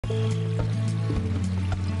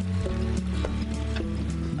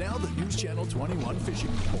Now the News Channel 21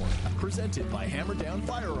 Fishing Report, presented by Hammer Down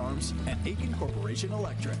Firearms and Aiken Corporation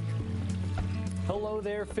Electric. Hello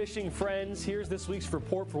there, fishing friends. Here's this week's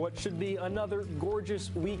report for what should be another gorgeous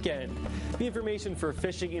weekend. The information for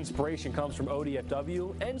fishing inspiration comes from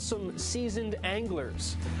ODFW and some seasoned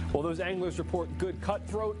anglers. Well, those anglers report good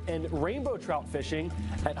cutthroat and rainbow trout fishing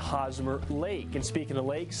at Hosmer Lake. And speaking of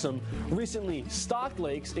lakes, some recently stocked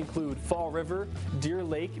lakes include Fall River, Deer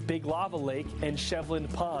Lake, Big Lava Lake, and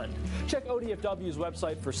Shevlin Pond. Check ODFW's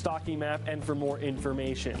website for stocking map and for more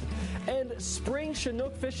information. And spring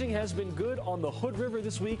Chinook fishing has been good on the Hood River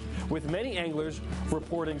this week, with many anglers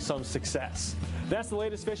reporting some success. That's the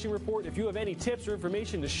latest fishing report. If you have any tips or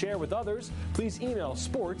information to share with others, please email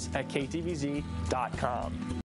sports@ktvz.com.